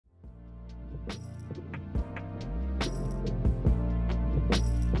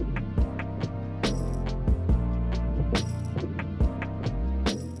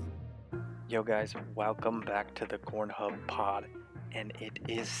Yo, guys, welcome back to the Corn Hub Pod, and it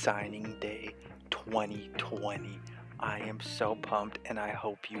is signing day 2020. I am so pumped, and I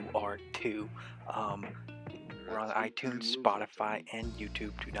hope you are too. Um, we're on iTunes, Spotify, and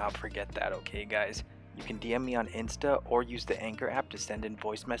YouTube. Do not forget that, okay, guys? You can DM me on Insta or use the Anchor app to send in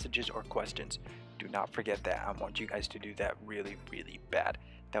voice messages or questions. Do not forget that. I want you guys to do that really, really bad.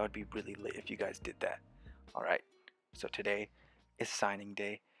 That would be really lit if you guys did that. All right, so today is signing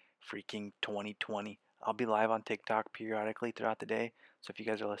day, freaking 2020. I'll be live on TikTok periodically throughout the day. So if you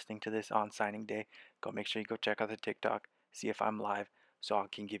guys are listening to this on signing day, go make sure you go check out the TikTok, see if I'm live so I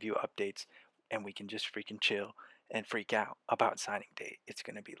can give you updates and we can just freaking chill and freak out about signing day. It's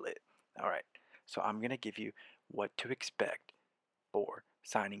going to be lit. All right. So I'm going to give you what to expect for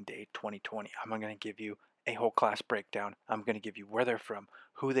signing day 2020. I'm going to give you a whole class breakdown. I'm going to give you where they're from,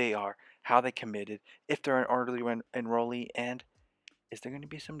 who they are, how they committed, if they're an early enrollee, and is there going to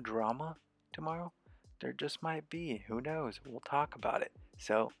be some drama tomorrow? There just might be. Who knows? We'll talk about it.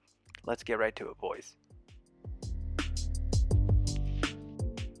 So let's get right to it, boys.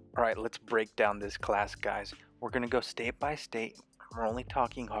 All right, let's break down this class, guys. We're going to go state by state. We're only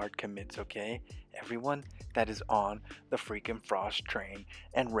talking hard commits, okay? Everyone that is on the freaking Frost train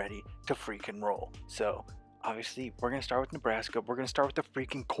and ready to freaking roll. So, obviously, we're going to start with Nebraska. We're going to start with the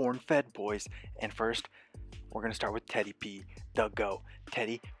freaking corn-fed boys. And first, we're going to start with Teddy P, the GO.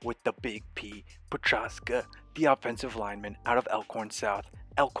 Teddy with the big P. Petraska, the offensive lineman out of Elkhorn South.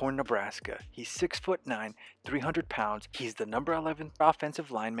 Elkhorn, Nebraska. He's 6'9", 300 pounds. He's the number 11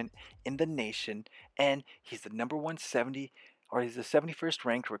 offensive lineman in the nation, and he's the number 170, or he's the 71st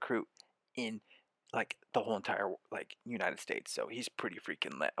ranked recruit in like the whole entire United States. So he's pretty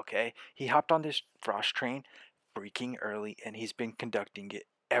freaking lit. Okay, he hopped on this Frost train freaking early, and he's been conducting it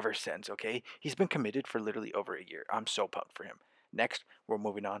ever since. Okay, he's been committed for literally over a year. I'm so pumped for him. Next, we're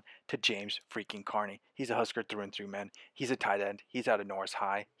moving on to James freaking Carney. He's a Husker through and through, man. He's a tight end. He's out of Norris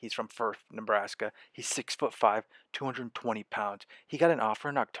High. He's from Firth, Nebraska. He's 6'5", 220 pounds. He got an offer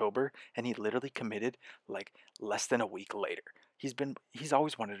in October, and he literally committed like less than a week later. He's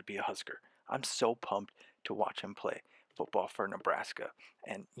always wanted to be a Husker. I'm so pumped to watch him play football for Nebraska.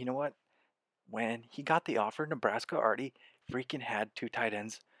 And you know what? When he got the offer, Nebraska already freaking had two tight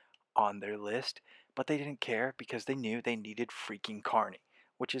ends on their list, but they didn't care because they knew they needed freaking Carney,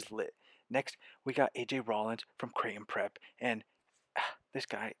 which is lit. Next, we got AJ Rollins from Creighton Prep, and this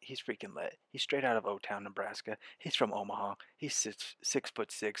guy, he's freaking lit. He's straight out of O-Town, Nebraska. He's from Omaha. He's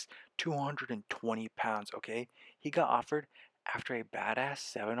 6'6", 220 pounds. Okay, he got offered after a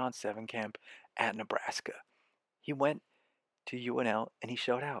badass 7-on-7 camp at Nebraska. He went to UNL and he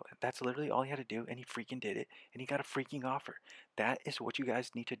showed out. That's literally all he had to do, and he freaking did it, and he got a freaking offer. That is what you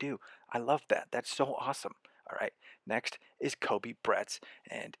guys need to do. I love that. That's so awesome. All right, next is Kobe Bretz,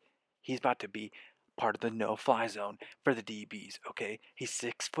 and he's about to be part of the no-fly zone for the DBs. Okay, he's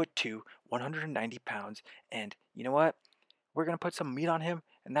 6'2", 190 pounds, and you know what? We're going to put some meat on him,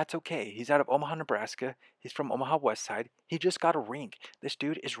 and that's okay. He's out of Omaha, Nebraska. He's from Omaha West Side. He just got a ring. This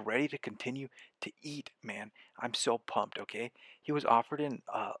dude is ready to continue to eat, man. I'm so pumped, okay? He was offered in,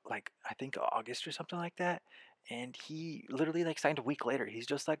 I think August or something like that, and he literally, signed a week later. He's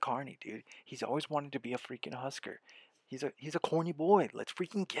just like Carney, dude. He's always wanted to be a freaking Husker. He's a corny boy. Let's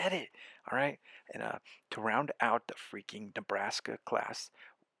freaking get it, all right? And to round out the freaking Nebraska class,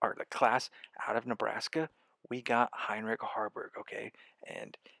 or the class out of Nebraska, we got Heinrich Harburg, okay?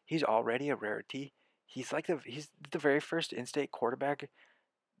 And he's already a rarity. He's the very first in-state quarterback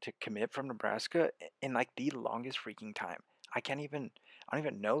to commit from Nebraska in like the longest freaking time. I don't even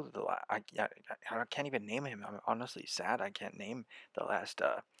know I can't even name him. I'm honestly sad I can't name the last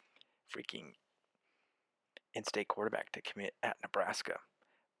freaking in-state quarterback to commit at Nebraska.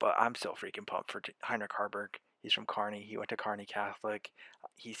 But I'm so freaking pumped for Heinrich Harburg. He's from Kearney. He went to Kearney Catholic.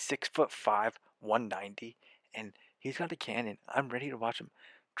 He's 6'5", 190, and he's got a cannon. I'm ready to watch him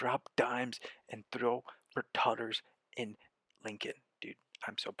drop dimes and throw for tutters in Lincoln. Dude,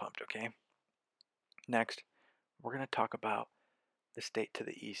 I'm so pumped, okay? Next, we're going to talk about the state to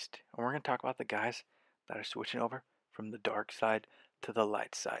the east. And we're going to talk about the guys that are switching over from the dark side to the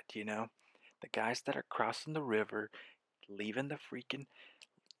light side, you know? The guys that are crossing the river, leaving the freaking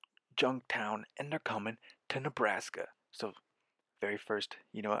Junktown, and they're coming to Nebraska. So, very first,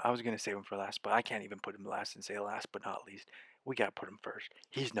 I was going to save him for last, but I can't even put him last and say last but not least. We got to put him first.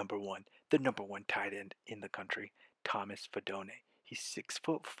 He's number one, the number one tight end in the country, Thomas Fidone. He's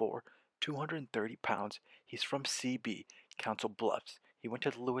 6'4", 230 pounds. He's from CB, Council Bluffs. He went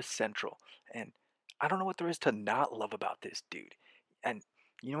to Lewis Central, and I don't know what there is to not love about this dude. And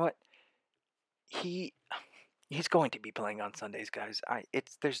you know what? He He's going to be playing on Sundays, guys.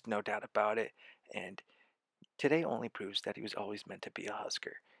 There's no doubt about it. And today only proves that he was always meant to be a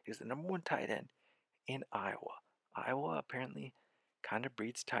Husker. He's the number one tight end in Iowa. Iowa apparently kind of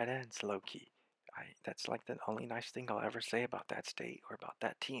breeds tight ends low key. That's like the only nice thing I'll ever say about that state or about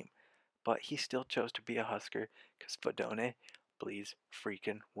that team. But he still chose to be a Husker because Fedone bleeds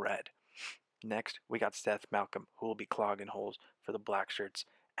freaking red. Next, we got Seth Malcolm, who will be clogging holes for the Black Shirts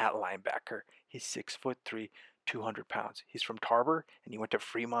at linebacker. He's 6'3", 200 pounds. He's from Tarboro, and he went to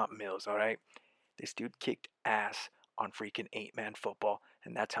Fremont Mills, all right? This dude kicked ass on freaking 8-man football,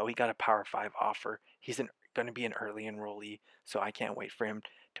 and that's how he got a Power 5 offer. He's going to be an early enrollee, so I can't wait for him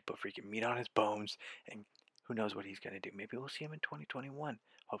to put freaking meat on his bones, and who knows what he's going to do. Maybe we'll see him in 2021.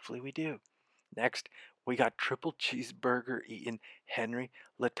 Hopefully we do. Next, we got triple cheeseburger eating Henry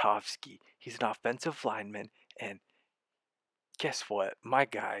Latovsky. He's an offensive lineman, and guess what? My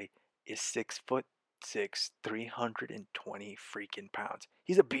guy is 6'6", 320 freaking pounds.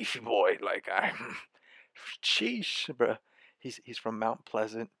 He's a beefy boy. Like sheesh, bro. He's from Mount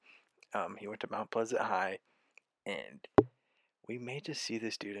Pleasant. He went to Mount Pleasant High, and we may just see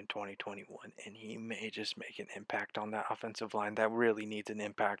this dude in 2021, and he may just make an impact on that offensive line that really needs an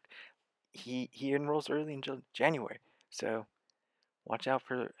impact. He enrolls early in January, so watch out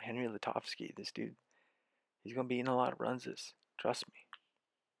for Henry Latovsky. This dude, he's gonna be in a lot of runs. Trust me.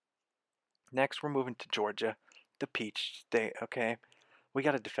 Next, we're moving to Georgia, the Peach State. Okay, we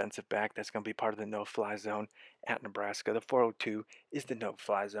got a defensive back that's gonna be part of the no-fly zone at Nebraska. The 402 is the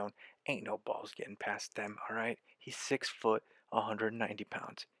no-fly zone. Ain't no balls getting past them. All right, he's 6 foot, 190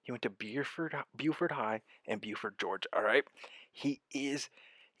 pounds. He went to Buford High and Buford, Georgia. All right, he is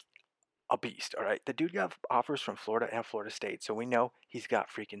a beast, all right? The dude got offers from Florida and Florida State, so we know he's got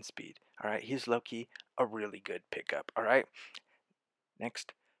freaking speed, all right? He's low-key a really good pickup, all right?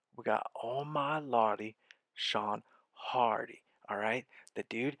 Next, we got oh my lordy, Sean Hardy, all right? The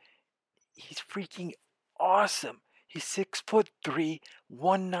dude, he's freaking awesome. He's 6'3",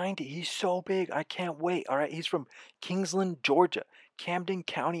 190. He's so big. I can't wait. All right. He's from Kingsland, Georgia. Camden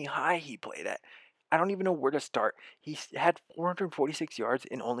County High he played at. I don't even know where to start. He had 446 yards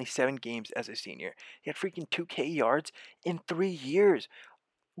in only 7 games as a senior. He had freaking 2K yards in 3 years.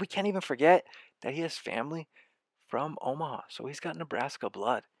 We can't even forget that he has family from Omaha. So he's got Nebraska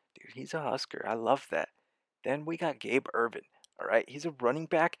blood. Dude, he's a Husker. I love that. Then we got Gabe Ervin. All right. He's a running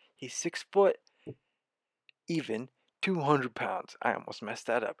back. He's 6 foot, even 200 pounds. I almost messed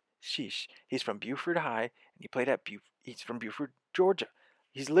that up. Sheesh. He's from Buford High, and he played at he's from Buford, Georgia.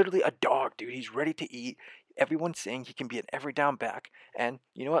 He's literally a dog, dude. He's ready to eat. Everyone's saying he can be an every down back, and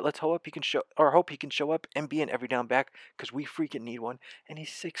you know what? Let's hope he can show up and be an every down back because we freaking need one. And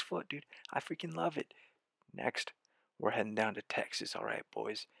he's 6 foot, dude. I freaking love it. Next, we're heading down to Texas. All right,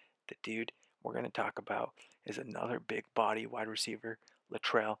 boys. The dude we're gonna talk about is another big body wide receiver,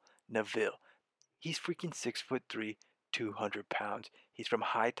 Latrell Neville. He's freaking 6'3", 200 pounds. He's from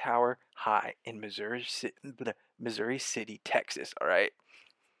Hightower High in Missouri City, Texas. All right.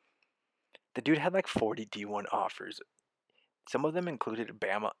 The dude had like 40 D1 offers. Some of them included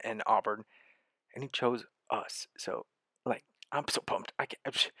Bama and Auburn, and he chose us. So, like, I'm so pumped. I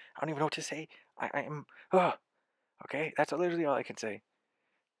don't even know what to say. I am. Okay, that's literally all I can say.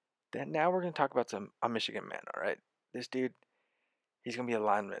 Then now we're gonna talk about a Michigan man. All right, this dude, he's gonna be a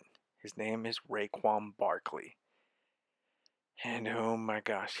lineman. His name is Raekwon Barkley. And oh my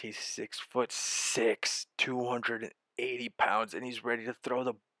gosh, he's 6'6", 280 pounds, and he's ready to throw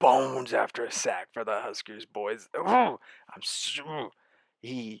the bones after a sack for the Huskers, boys. Oh,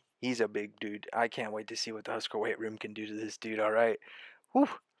 he's a big dude. I can't wait to see what the Husker weight room can do to this dude. All right. Whew.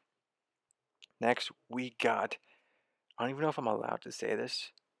 Next, we got. I don't even know if I'm allowed to say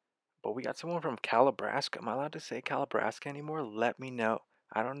this, but we got someone from Calabrasca. Am I allowed to say Calabrasca anymore? Let me know.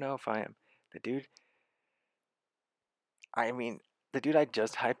 I don't know if I am. The dude. I mean, the dude I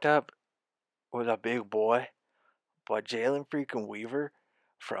just hyped up was a big boy, but Jalen freaking Weaver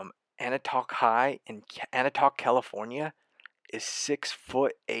from Anatok High in Anatok, California is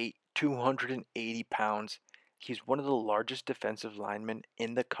 6'8", 280 pounds. He's one of the largest defensive linemen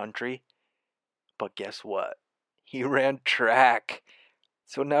in the country, but guess what? He ran track.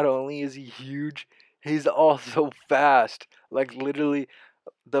 So not only is he huge, he's also fast. Like literally,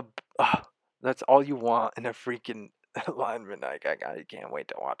 that's all you want in a freaking lineman. I can't wait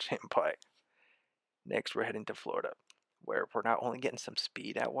to watch him play. Next, we're heading to Florida, where we're not only getting some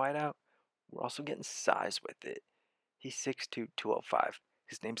speed at wideout, we're also getting size with it. He's 6'2", 205.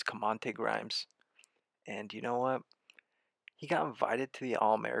 His name's Camonte Grimes. And you know what? He got invited to the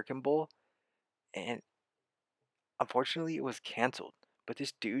All-American Bowl, and unfortunately it was canceled. But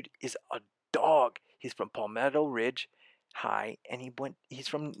this dude is a dog. He's from Palmetto Ridge High, and he's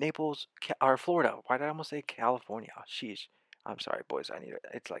from Naples, or Florida. Why did I almost say California? Oh, sheesh. I'm sorry, boys.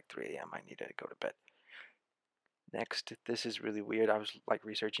 It's like 3 a.m. I need to go to bed. Next, this is really weird. I was like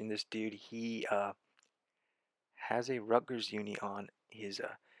researching this dude. He has a Rutgers uni on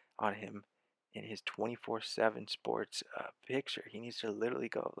him in his 24/7 sports picture. He needs to literally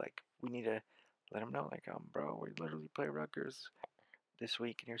go, like, we need to let him know, like, bro, we literally play Rutgers this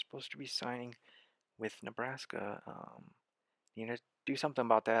week, and you're supposed to be signing with Nebraska. You need to do something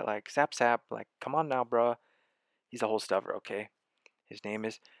about that, like, sap, like, come on now, bro. He's a whole stuffer, okay? His name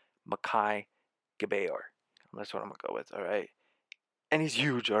is Makai Gabayor. That's what I'm gonna go with, all right? And he's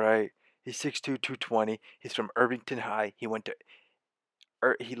huge, all right? He's 6'2", 220. He's from Irvington High. He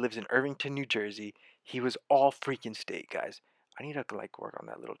lives in Irvington, New Jersey. He was all freaking state, guys. I need to like work on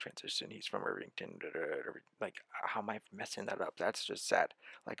that little transition. He's from Irvington. Like, how am I messing that up? That's just sad.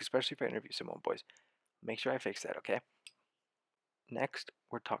 Like, especially if I interview someone, boys. Make sure I fix that, okay? Next,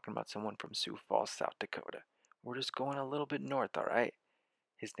 we're talking about someone from Sioux Falls, South Dakota. We're just going a little bit north, all right?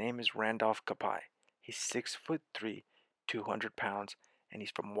 His name is Randolph Kapai. He's 6'3", 200 pounds, and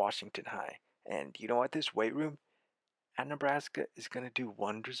he's from Washington High. And you know what? This weight room at Nebraska is going to do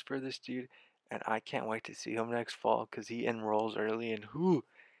wonders for this dude, and I can't wait to see him next fall because he enrolls early, and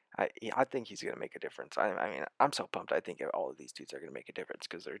I think he's going to make a difference. I mean, I'm so pumped. I think all of these dudes are going to make a difference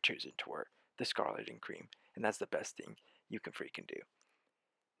because they're choosing to wear the scarlet and cream, and that's the best thing you can freaking do.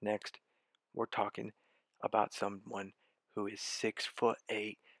 Next, we're talking about someone who is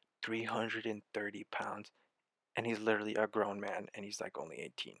 6'8", 330 pounds, and he's literally a grown man, and he's like only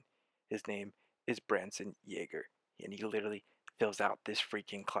 18. His name is Branson Yeager, and he literally fills out this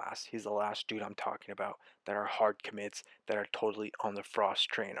freaking class. He's the last dude I'm talking about that are hard commits, that are totally on the Frost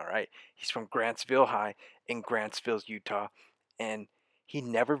train, all right? He's from Grantsville High in Grantsville, Utah, and he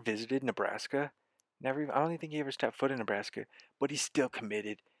never visited Nebraska. I don't even think he ever stepped foot in Nebraska, but he's still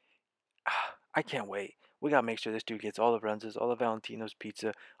committed. I can't wait. We gotta make sure this dude gets all the Runzas, all the Valentino's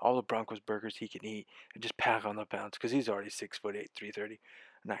pizza, all the Broncos burgers he can eat, and just pack on the pounds because he's already 6'8", 330,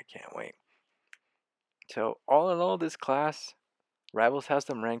 and I can't wait. So all in all, this class, Rivals has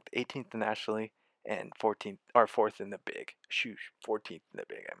them ranked 18th nationally and 14th or 4th in the Big. Shoosh, 14th in the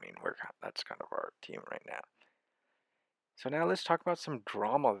Big. I mean, that's kind of our team right now. So now let's talk about some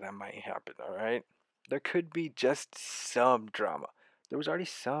drama that might happen. All right, there could be just some drama. There was already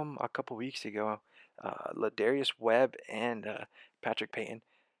some a couple weeks ago. Ladarius Webb and Patrick Payton,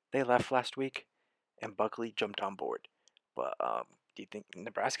 they left last week, and Buckley jumped on board. But do you think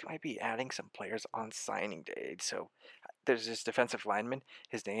Nebraska might be adding some players on signing day? So there's this defensive lineman.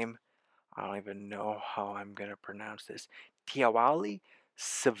 His name, I don't even know how I'm gonna pronounce this. Tiawali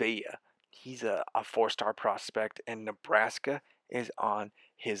Sevilla. He's a 4-star prospect, and Nebraska is on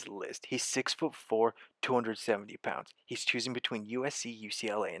his list. He's 6'4", 270 pounds. He's choosing between USC,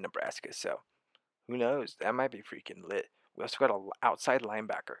 UCLA, and Nebraska. So who knows? That might be freaking lit. We also got an outside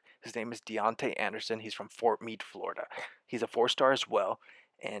linebacker. His name is Deontay Anderson. He's from Fort Meade, Florida. He's a 4-star as well,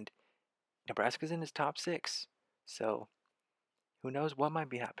 and Nebraska's in his top 6. So who knows what might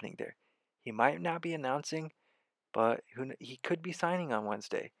be happening there? He might not be announcing, but he could be signing on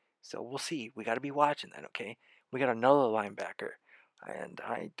Wednesday. So we'll see. We got to be watching that, okay? We got another linebacker, and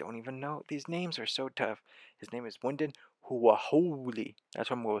I don't even know. These names are so tough. His name is Wyndon Huahuli.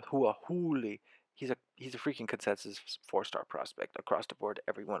 That's what I'm going with. Huahuli. He's a freaking consensus 4-star prospect across the board.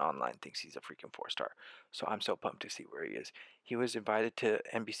 Everyone online thinks he's a freaking 4-star. So I'm so pumped to see where he is. He was invited to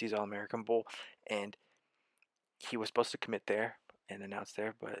NBC's All-American Bowl, and he was supposed to commit there and announce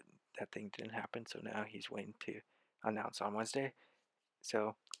there, but that thing didn't happen. So now he's waiting to announce on Wednesday.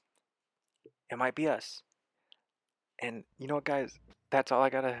 So it might be us. And you know what, guys? That's all I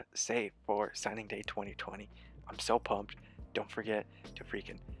gotta say for signing day 2020. I'm so pumped. Don't forget to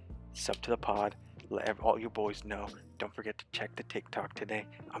freaking sub to the pod. Let all you boys know. Don't forget to check the TikTok today.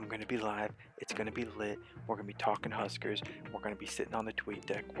 I'm gonna be live. It's gonna be lit. We're gonna be talking Huskers. We're gonna be sitting on the tweet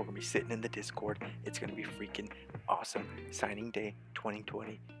deck. We're gonna be sitting in the Discord. It's gonna be freaking awesome. Signing day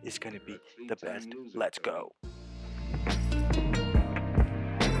 2020 is gonna be the best. Let's go.